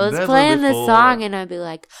 I was never playing this before. song and I'd be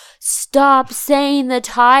like, stop saying the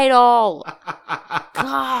title.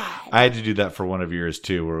 God. I had to do that for one of yours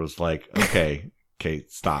too, where it was like, okay,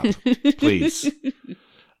 stop, please.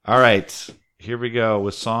 All right. Here we go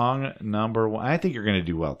with song number 1. I think you're going to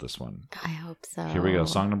do well with this one. I hope so. Here we go.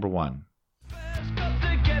 Song number 1.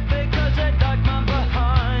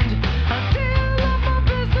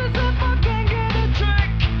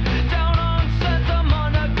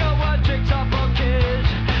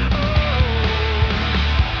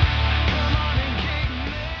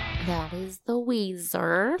 That is the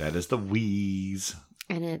Weezer. That is the Wheeze.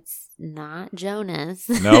 And it's not Jonas.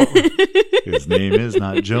 Nope. His name is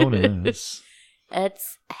not Jonas.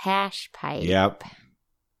 It's Hash Pipe. Yep.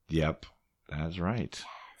 That's right.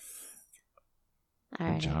 All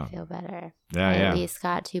Good right, job. I feel better. Yeah, I at yeah. least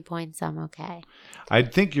got 2 points. I'm okay. I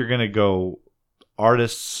think you're going to go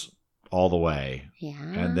artists all the way. Yeah.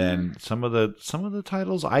 And then some of the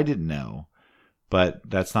titles I didn't know, but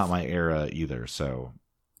that's not my era either. So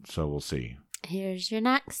we'll see. Here's your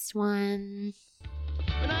next one.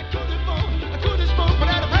 And I couldn't smoke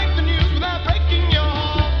without break the news, without breaking your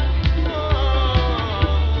heart.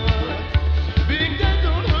 Being dead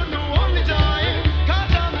don't hurt, no, only dying.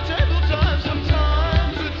 Cards on the table, time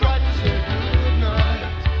sometimes it's right to say goodnight.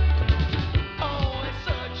 Always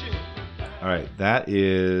searching. All right, that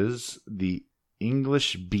is the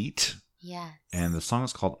English Beat, Yes. and the song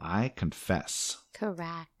is called I Confess.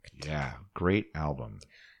 Correct. Yeah, great album.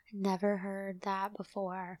 Never heard that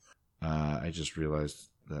before. I just realized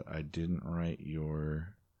that I didn't write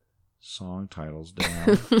your song titles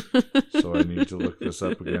down, so I need to look this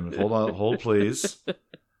up again. Hold please.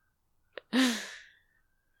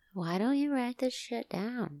 Why don't you write this shit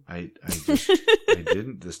down? I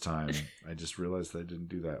didn't this time. I just realized that I didn't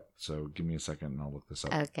do that. So give me a second and I'll look this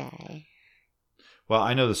up. Okay. Well,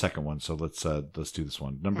 I know the second one, so let's do this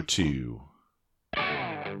one. Number 2.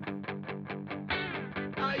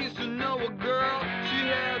 I used to know a girl, she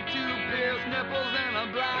had 2 pierced nipples and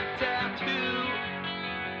a black tattoo.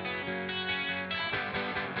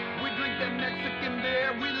 We drink that Mexican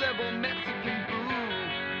beer, we live on Mexican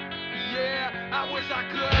food. Yeah, I wish I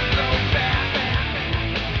could go back.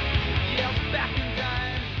 Yes, back in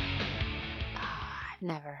time. Oh, I've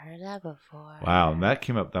never heard that before. Wow, and that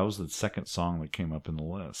came up. That was the second song that came up in the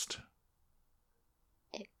list.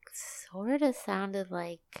 It sort of sounded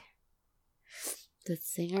like the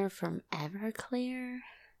singer from Everclear.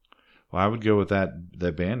 Well, I would go with that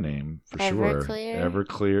band name for Everclear? sure.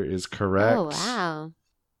 Everclear is correct. Oh, wow.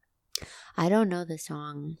 I don't know the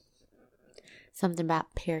song. Something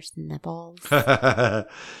about pierced nipples. The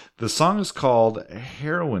song is called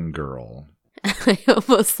Heroin Girl. I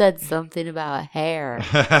almost said something about hair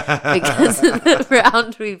because of the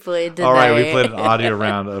round we played today. All right, we played an audio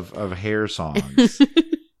round of hair songs.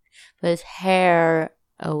 But it's Heroin.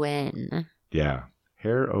 Yeah,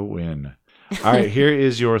 Heroin. All right, here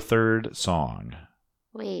is your third song.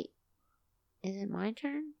 Wait, is it my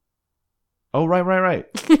turn? Oh, right.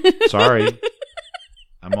 Sorry.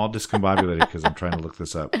 I'm all discombobulated because I'm trying to look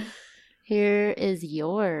this up. Here is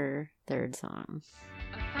your third song.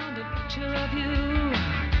 I found a picture of you.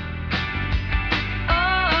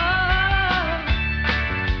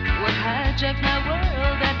 Oh, what hijacked my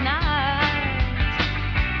world at night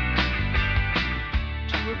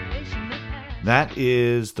to a place in the past. That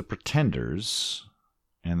is The Pretenders,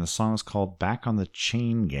 and the song is called Back on the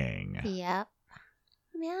Chain Gang, Yep.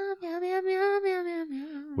 Meow, meow, meow, meow, meow, meow,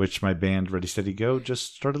 meow. which my band Ready Steady Go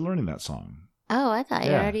just started learning that song. Oh, I thought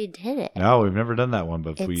you Yeah. already did it. No, we've never done that one,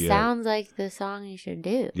 but It we sounds like the song you should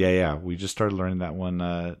do. yeah, we just started learning that one.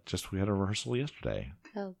 We had a rehearsal yesterday,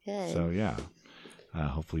 Oh, good. so yeah.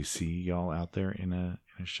 Hopefully, see y'all out there in a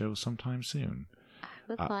show sometime soon. I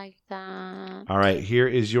would like that. All right, here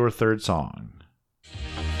is your third song.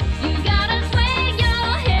 You gotta swing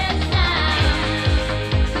your hips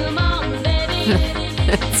now. Come on, baby.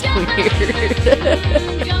 That's weird.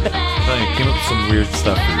 Jump back. I came up with some weird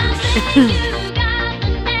stuff for you. You got the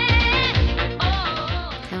knack.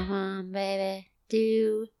 Oh. Come on, baby.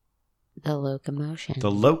 Do the locomotion.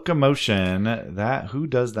 The Locomotion. Who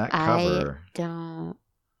does that cover?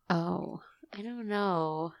 I don't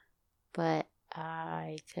know, but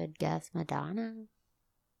I could guess Madonna.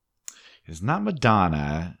 It's not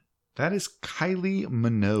Madonna. That is Kylie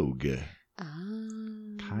Minogue.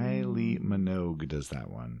 Kylie Minogue does that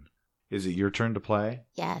one. Is it your turn to play?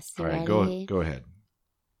 Yes. All right, ready? go ahead.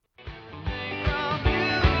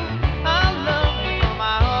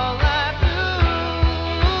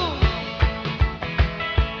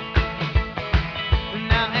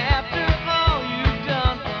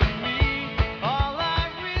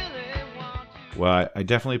 Well, I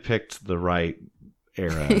definitely picked the right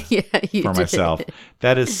era Yeah, you for did. myself.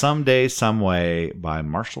 That is Someday, Someway by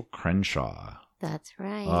Marshall Crenshaw. That's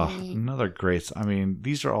right. Oh, another great. I mean,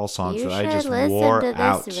 these are all songs you that I should just listen wore to this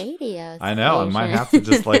out. radio I know. I might have to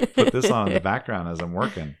just put this on in the background as I'm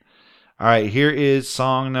working. All right, here is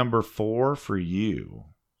song number 4 for you.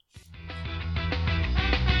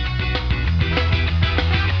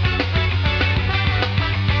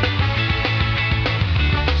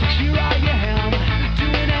 Here I am,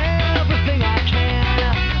 doing everything I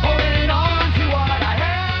can, holding on to what I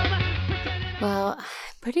have. Well, I'm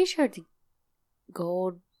pretty sure it's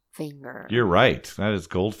Goldfinger. You're right. That is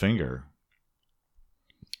Goldfinger.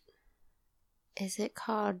 Is it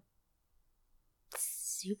called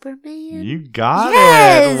Superman? You got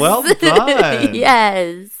Yes! it. Well done.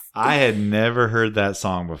 Yes. I had never heard that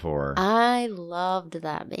song before. I loved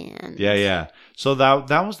that band. Yeah. So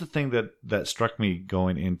that was the thing that struck me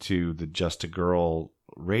going into the Just a Girl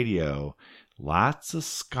radio. Lots of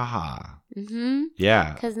ska. Mm-hmm.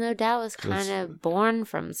 Yeah. Because No Doubt was kind of born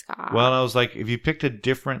from ska. Well, I was like, if you picked a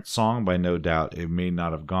different song by No Doubt, it may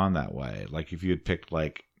not have gone that way. Like if you had picked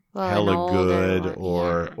like Well, an Hella older Good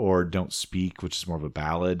one, yeah. or Don't Speak, which is more of a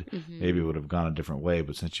ballad, Mhm. maybe it would have gone a different way.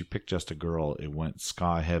 But since you picked Just a Girl, it went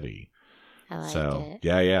ska heavy. I liked So it.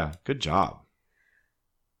 yeah. Good job.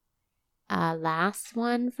 Last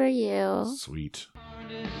one for you. Sweet.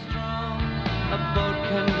 A boat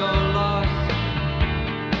can go lost,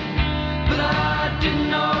 but I didn't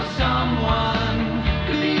know someone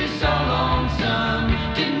could be so lonesome.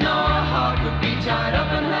 Didn't know a heart would be tied up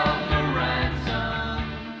and held for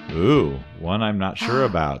ransom. Ooh, one I'm not sure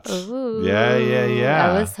about. Ooh.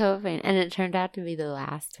 Yeah. I was hoping. And it turned out to be the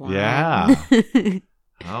last one. Yeah.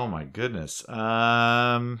 Oh my goodness.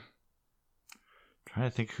 Trying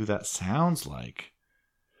to think who that sounds like.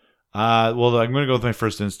 Well, I'm going to go with my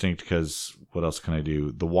first instinct because what else can I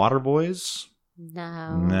do? The Waterboys?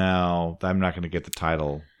 No. No, I'm not going to get the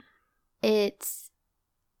title. It's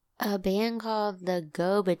a band called the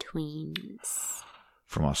Go-Betweens.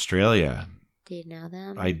 From Australia. Do you know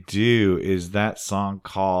them? I do. Is that song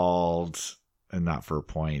called, and not for a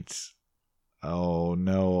point. Oh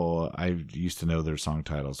no, I used to know their song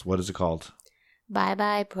titles. What is it called? Bye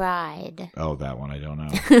Bye Pride. Oh, that one I don't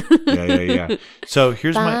know. Yeah. So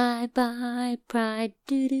here's my Bye Pride.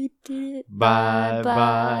 Do do do. Bye,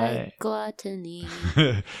 bye. Gluttony.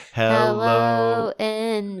 hello. Hello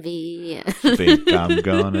Envy. Think I'm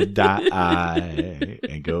gonna die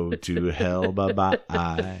and go to hell.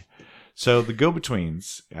 Bye. So the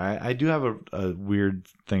Go-Betweens, I do have a weird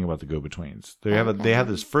thing about the Go-Betweens. They have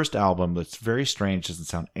this first album that's very strange, doesn't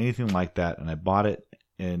sound anything like that, and I bought it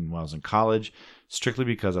when I was in college strictly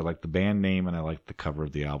because I liked the band name and I liked the cover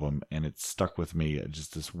of the album, and it stuck with me.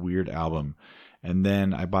 Just this weird album. And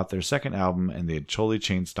then I bought their second album, and they had totally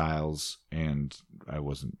changed styles, and I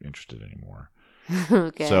wasn't interested anymore.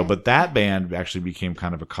 Okay. So, but that band actually became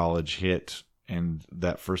kind of a college hit, and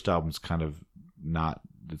that first album's kind of not.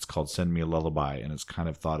 It's called Send Me a Lullaby, and it's kind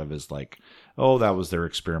of thought of as like, oh, that was their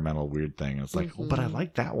experimental weird thing. And it's like, oh, but I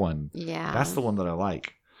like that one. Yeah. That's the one that I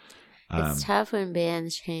like. It's tough when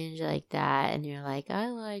bands change like that, and you're like, I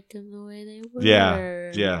liked them the way they were.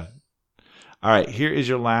 Yeah. All right, here is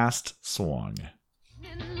your last song.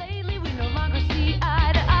 And lately we no longer see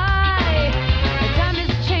eye to eye. The time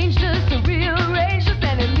has changed us to rearrange us,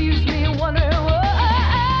 and it leaves me wondering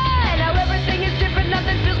why. Now everything is different,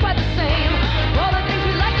 nothing feels quite the same. All the things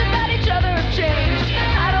we liked about each other have changed.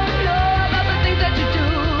 I don't know about the things that you do.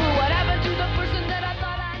 What happened to the person that I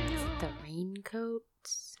thought I knew? The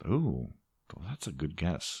Raincoats. Ooh, well, that's a good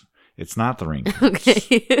guess. It's not the Raincoats.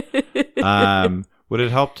 Okay. Would it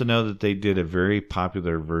help to know that they did a very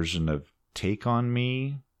popular version of Take On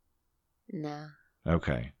Me? No.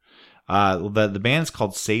 Okay. The band's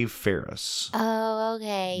called Save Ferris. Oh,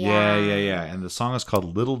 okay. Yeah. And the song is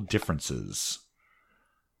called Little Differences.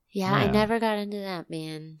 Yeah, I Yeah. never got into that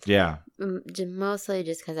band. Yeah. Mostly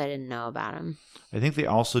just because I didn't know about them. I think they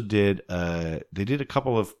also did they did a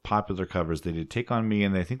couple of popular covers. They did Take On Me,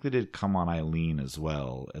 and I think they did Come On Eileen as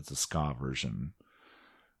well as a ska version.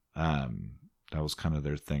 That was kind of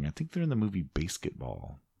their thing. I think they're in the movie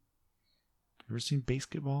Basketball. You ever seen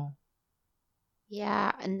Basketball?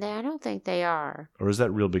 Yeah, and I don't think they are. Or is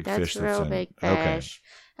that Real Big Fish? That's Real in? Big Okay. Fish.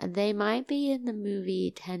 And they might be in the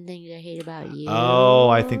movie Tending to Hate About You. Oh,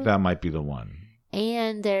 I think that might be the one.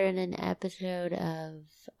 And they're in an episode of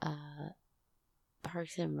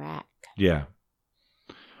Parks and Rec. Yeah.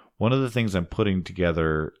 One of the things I'm putting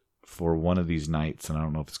together for one of these nights, and I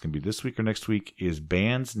don't know if it's going to be this week or next week, is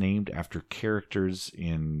bands named after characters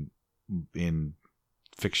in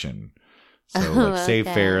fiction. So like Save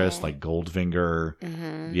Okay. Ferris, like Goldfinger,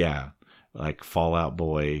 Uh-huh. yeah, like Fallout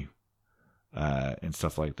Boy, and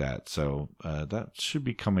stuff like that. So that should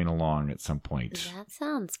be coming along at some point. That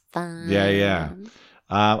sounds fun. Yeah.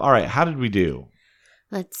 All right, how did we do?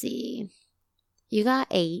 Let's see. You got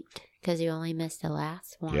 8 because you only missed the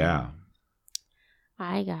last one. Yeah,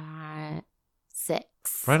 I got 6.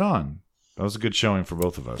 right on. That was a good showing for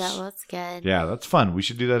both of us. That was good. Yeah, that's fun. We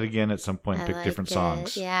should do that again at some point. I Pick like different it.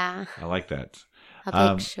 songs. Yeah. I like that.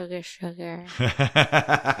 I'll pick Sugar Sugar.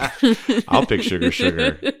 I'll pick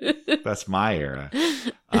Sugar. That's my era.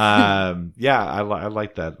 Yeah, I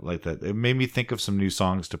like that. It made me think of some new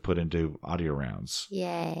songs to put into audio rounds.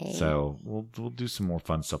 Yay. So we'll do some more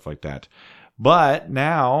fun stuff like that. But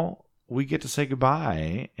now we get to say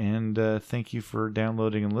goodbye and thank you for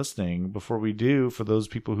downloading and listening. Before we do, for those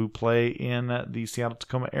people who play in the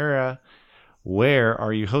Seattle-Tacoma area, where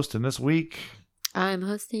are you hosting this week? I'm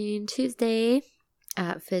hosting Tuesday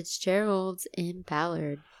at Fitzgerald's in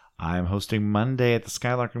Ballard. I'm hosting Monday at the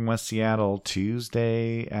Skylark in West Seattle,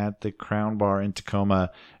 Tuesday at the Crown Bar in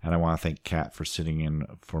Tacoma, and I want to thank Kat for sitting in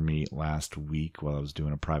for me last week while I was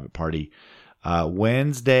doing a private party.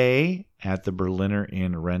 Wednesday at the Berliner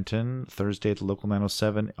in Renton, Thursday at the Local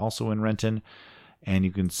 907, also in Renton, and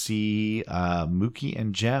you can see Mookie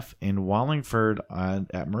and Jeff in Wallingford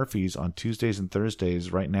at Murphy's on Tuesdays and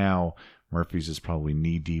Thursdays. Right now, Murphy's is probably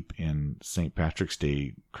knee-deep in St. Patrick's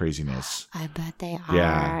Day craziness. I bet they are.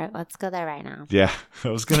 Yeah. Let's go there right now. Yeah, I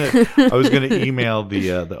was gonna email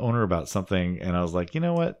the owner about something, and I was like, you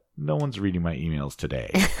know what? No one's reading my emails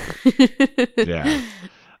today. Yeah.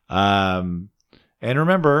 And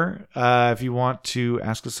remember, if you want to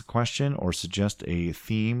ask us a question or suggest a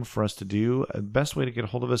theme for us to do, the best way to get a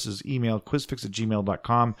hold of us is email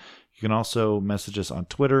quizfix@gmail.com. You can also message us on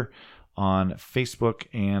Twitter, on Facebook,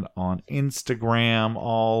 and on Instagram.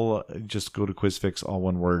 All just go to QuizFix, all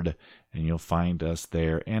one word, and you'll find us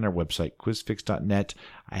there, and our website, quizfix.net.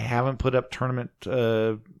 I haven't put up tournament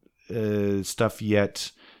stuff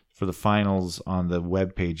yet for the finals on the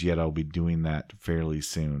webpage yet. I'll be doing that fairly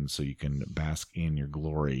soon, so you can bask in your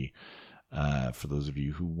glory for those of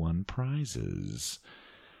you who won prizes.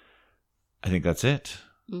 I think that's it.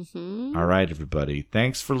 Mm-hmm. All right, everybody.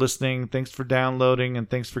 Thanks for listening. Thanks for downloading. And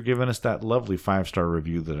thanks for giving us that lovely 5-star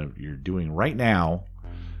review that you're doing right now.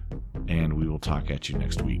 And we will talk at you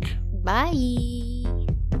next week. Bye.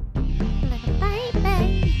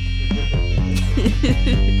 Bye-bye.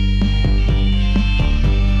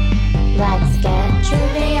 Let's get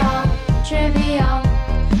trivial.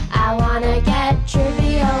 I wanna get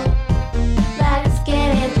trivial. Let's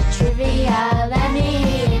get into trivia. Let me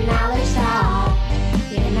hear your knowledge talk.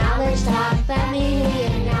 Your knowledge talk. Let me hear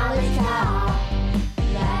your knowledge talk.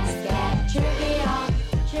 Let's get trivial.